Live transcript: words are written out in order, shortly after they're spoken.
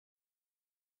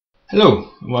Hello,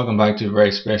 and welcome back to a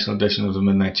very special edition of the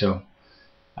Midnight Show.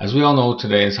 As we all know,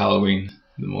 today is Halloween,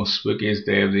 the most spookiest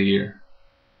day of the year.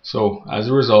 So, as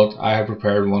a result, I have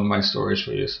prepared one of my stories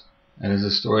for you. And it's a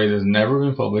story that has never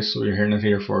been published, so you're hearing it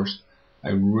here first. I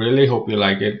really hope you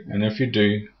like it, and if you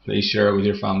do, please share it with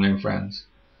your family and friends.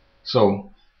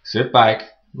 So, sit back,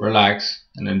 relax,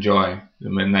 and enjoy the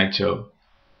Midnight Show.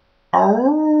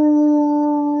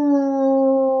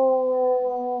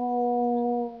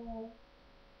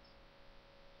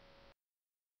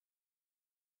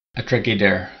 A tricky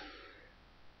dare.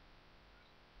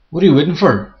 What are you waiting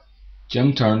for?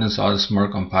 Jim turned and saw the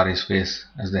smirk on Paddy's face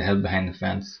as they hid behind the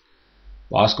fence.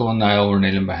 Bosco and Niall were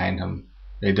kneeling behind him.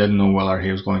 They didn't know whether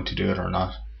he was going to do it or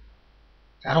not.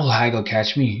 That old hag will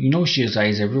catch me. You know she has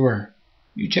eyes everywhere.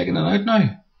 You checking it out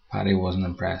now? Paddy wasn't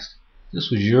impressed.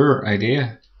 This was your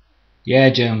idea. Yeah,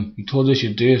 Jim, you told us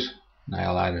you'd do it,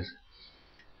 Niall added.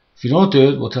 If you don't do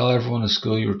it, we'll tell everyone at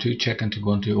school you were too chicken to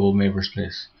go into old Mavor's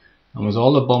place. And with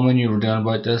all the bumming you were doing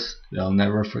about this, they'll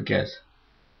never forget.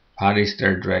 Paddy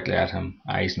stared directly at him,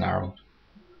 eyes narrowed.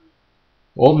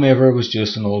 Old Mavor was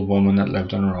just an old woman that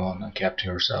lived on her own and kept to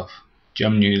herself.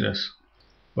 Jim knew this.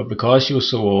 But because she was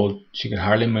so old, she could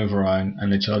hardly move around, and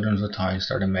the children of the town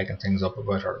started making things up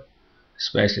about her.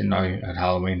 Especially now at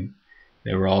Halloween.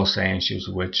 They were all saying she was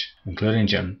a witch, including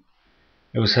Jim.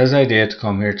 It was his idea to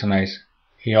come here tonight.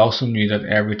 He also knew that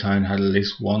every town had at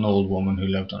least one old woman who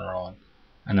lived on her own,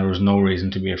 and there was no reason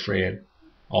to be afraid.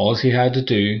 All he had to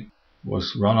do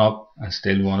was run up and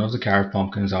steal one of the carved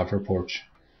pumpkins off her porch.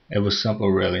 It was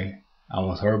simple really, and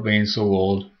with her being so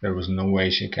old, there was no way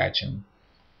she'd catch him.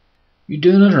 You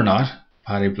doing it or not?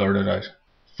 Paddy blurted out.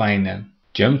 Fine then.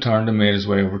 Jim turned and made his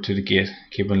way over to the gate,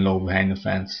 keeping low behind the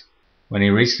fence. When he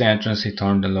reached the entrance, he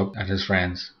turned and looked at his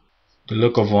friends. The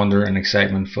look of wonder and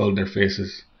excitement filled their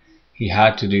faces. He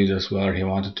had to do this whether he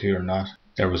wanted to or not.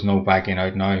 There was no backing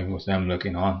out now with them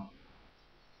looking on.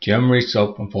 Jim reached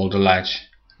up and pulled the latch.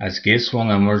 As the gate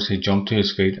swung inwards, he jumped to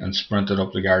his feet and sprinted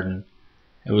up the garden.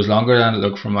 It was longer than it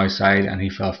looked from outside, and he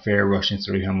felt fear rushing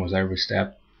through him with every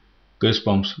step.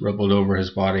 Goosebumps rippled over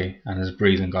his body, and his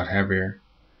breathing got heavier.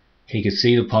 He could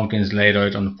see the pumpkins laid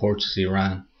out on the porch as he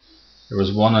ran. There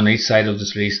was one on each side of the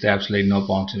 3 steps leading up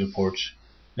onto the porch.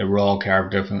 They were all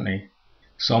carved differently.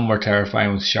 Some were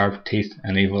terrifying with sharp teeth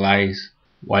and evil eyes,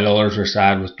 while others were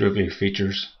sad with droopy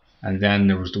features, and then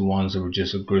there was the ones that were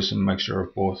just a gruesome mixture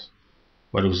of both.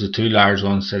 But it was the 2 large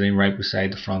ones sitting right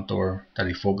beside the front door that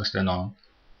he focused in on.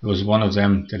 It was one of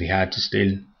them that he had to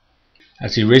steal.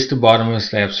 As he reached the bottom of the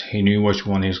steps, he knew which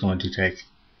one he was going to take,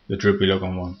 the droopy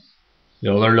looking one.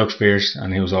 The other looked fierce,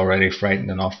 and he was already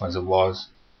frightened enough as it was.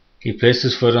 He placed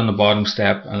his foot on the bottom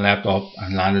step and leapt up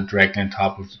and landed directly on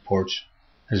top of the porch.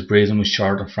 His breathing was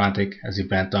short and frantic as he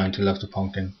bent down to lift the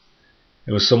pumpkin.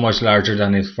 It was so much larger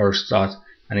than he first thought,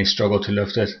 and he struggled to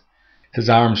lift it, his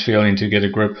arms failing to get a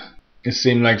grip. It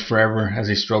seemed like forever as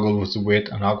he struggled with the weight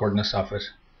and awkwardness of it.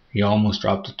 He almost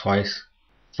dropped it twice.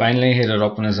 Finally he hid it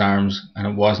up in his arms, and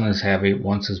it wasn't as heavy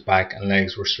once his back and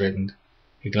legs were straightened.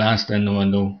 He glanced in the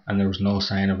window, and there was no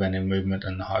sign of any movement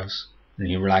in the house, and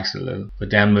he relaxed a little,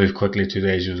 but then moved quickly to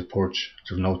the edge of the porch.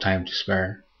 There was no time to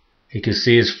spare. He could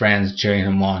see his friends cheering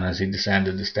him on as he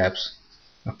descended the steps.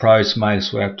 A proud smile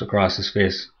swept across his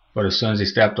face, but as soon as he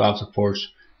stepped off the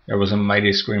porch, there was a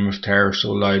mighty scream of terror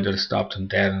so loud that it stopped him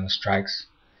dead in his tracks.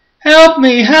 Help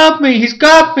me! Help me! He's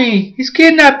got me! He's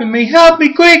kidnapping me! Help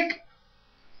me, quick!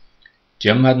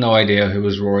 Jim had no idea who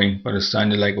was roaring, but it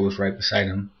sounded like it was right beside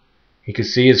him. He could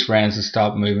see his friends had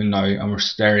stopped moving now and were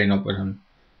staring up at him.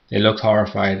 They looked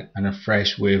horrified, and a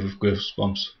fresh wave of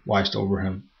goosebumps washed over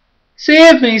him.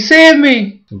 Save me! Save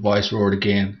me! The voice roared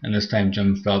again, and this time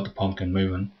Jim felt the pumpkin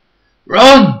moving.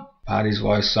 Run! Paddy's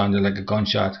voice sounded like a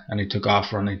gunshot, and he took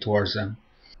off running towards them.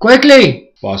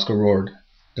 Quickly! Bosco roared.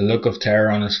 The look of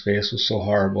terror on his face was so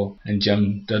horrible, and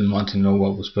Jim didn't want to know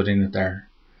what was putting it there.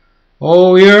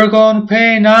 Oh, you're going to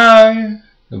pay now,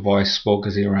 the voice spoke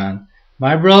as he ran.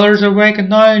 My brothers are waking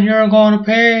now, and you're going to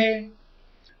pay.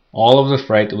 All of the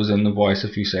fright that was in the voice a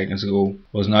few seconds ago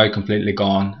was now completely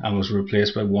gone, and was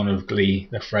replaced by one of glee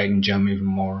that frightened Jim even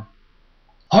more.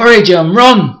 Hurry, Jim,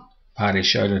 run! Paddy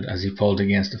shouted as he pulled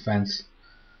against the fence.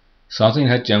 Something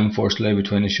hit Jim forcefully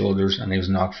between his shoulders, and he was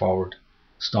knocked forward,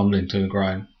 stumbling to the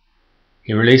ground.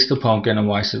 He released the pumpkin and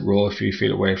watched it roll a few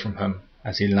feet away from him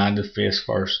as he landed face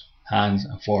first, hands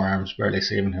and forearms barely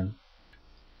saving him.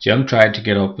 Jim tried to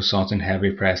get up with something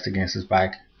heavy pressed against his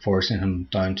back, forcing him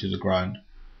down to the ground.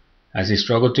 As he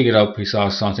struggled to get up, he saw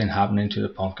something happening to the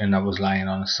pumpkin that was lying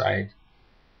on his side.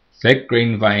 Thick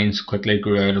green vines quickly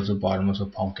grew out of the bottom of the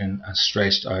pumpkin and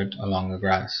stretched out along the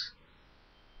grass.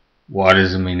 What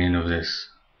is the meaning of this?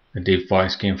 A deep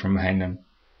voice came from behind him.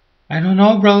 I don't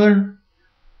know, brother.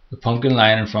 The pumpkin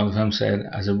lying in front of him said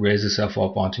as it raised itself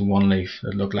up onto one leaf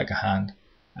that looked like a hand.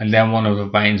 And then one of the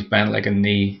vines bent like a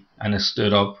knee and it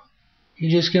stood up. He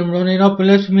just came running up and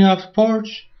lifted me off the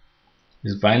porch.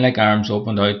 His vine-like arms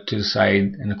opened out to the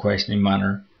side in a questioning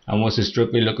manner, and with his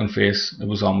droopy-looking face, it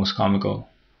was almost comical.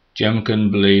 Jim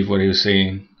couldn't believe what he was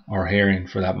seeing, or hearing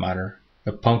for that matter.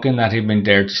 The pumpkin that he'd been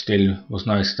dared to steal was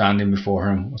now standing before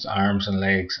him with arms and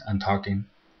legs and talking.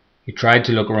 He tried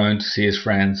to look around to see his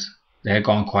friends. They had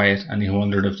gone quiet, and he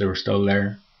wondered if they were still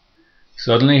there.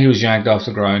 Suddenly he was yanked off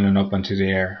the ground and up into the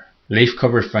air.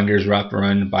 Leaf-covered fingers wrapped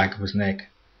around the back of his neck.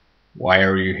 Why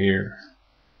are you here?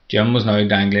 Jim was now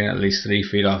dangling at least 3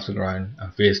 feet off the ground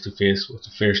and face to face with the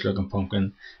fierce-looking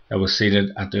pumpkin that was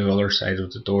seated at the other side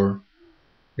of the door.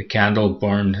 The candle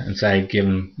burned inside,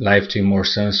 giving life to a more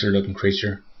sinister-looking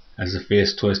creature as the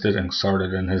face twisted and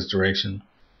started in his direction.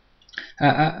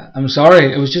 I'm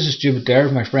sorry, it was just a stupid dare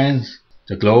of my friends.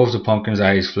 The glow of the pumpkin's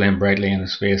eyes flamed brightly in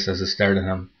his face as it stared at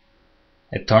him.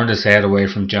 It turned his head away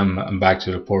from Jim and back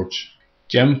to the porch.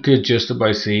 Jim could just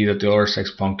about see that the other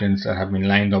 6 pumpkins that had been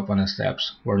lined up on the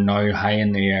steps were now high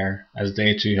in the air, as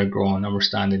they too had grown and were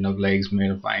standing on legs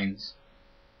made of vines.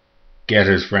 Get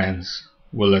his friends.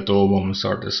 We'll let the old woman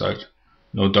sort this out.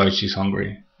 No doubt she's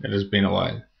hungry. It has been a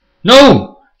while.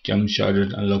 No! Jim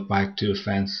shouted and looked back to the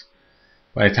fence.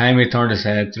 By the time he turned his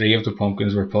head, 3 of the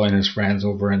pumpkins were pulling his friends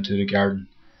over into the garden.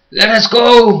 Let us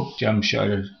go! Jim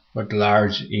shouted. But the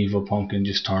large, evil pumpkin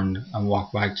just turned and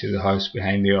walked back to the house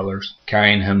behind the others,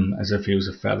 carrying him as if he was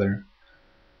a feather.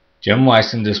 Jim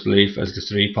watched in disbelief as the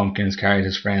 3 pumpkins carried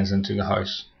his friends into the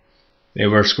house. They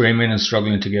were screaming and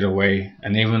struggling to get away,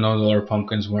 and even though the other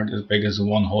pumpkins weren't as big as the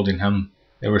one holding him,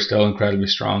 they were still incredibly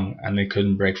strong, and they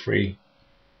couldn't break free.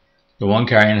 The one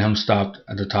carrying him stopped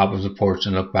at the top of the porch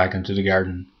and looked back into the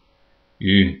garden.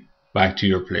 You, back to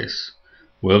your place.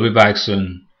 We'll be back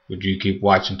soon, but you keep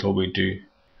watch until we do.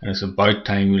 And it's about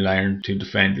time you learn to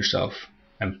defend yourself.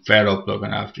 I'm fed up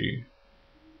looking after you.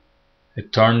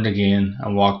 It turned again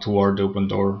and walked toward the open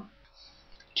door.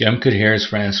 Jim could hear his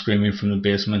friends screaming from the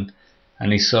basement,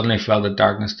 and he suddenly felt the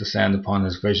darkness descend upon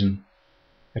his vision.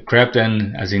 It crept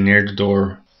in as he neared the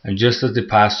door, and just as they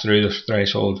passed through the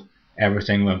threshold,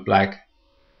 everything went black.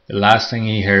 The last thing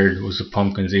he heard was the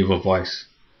pumpkin's evil voice.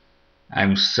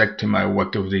 I'm sick to my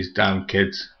wick of these damn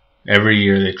kids. Every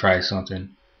year they try something.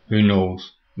 Who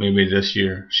knows? Maybe this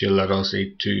year she'll let us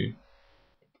eat too.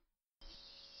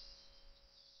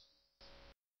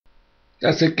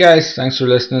 That's it, guys. Thanks for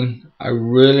listening. I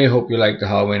really hope you liked the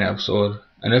Halloween episode.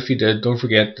 And if you did, don't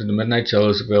forget that The Midnight Chill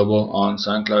is available on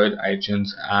SoundCloud, iTunes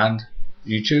and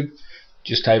YouTube.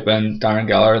 Just type in Darren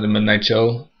Gallagher, The Midnight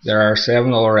Chill. There are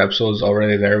 7 other episodes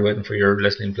already there waiting for your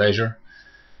listening pleasure.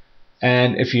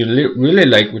 And if you really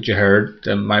like what you heard,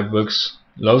 then my books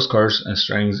Love's Curse and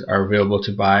Strings are available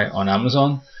to buy on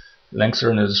Amazon. Links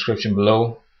are in the description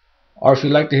below. Or if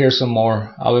you'd like to hear some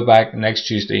more, I'll be back next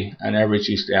Tuesday and every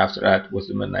Tuesday after that with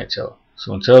The Midnight Chill.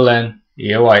 So until then,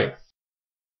 yeah, white.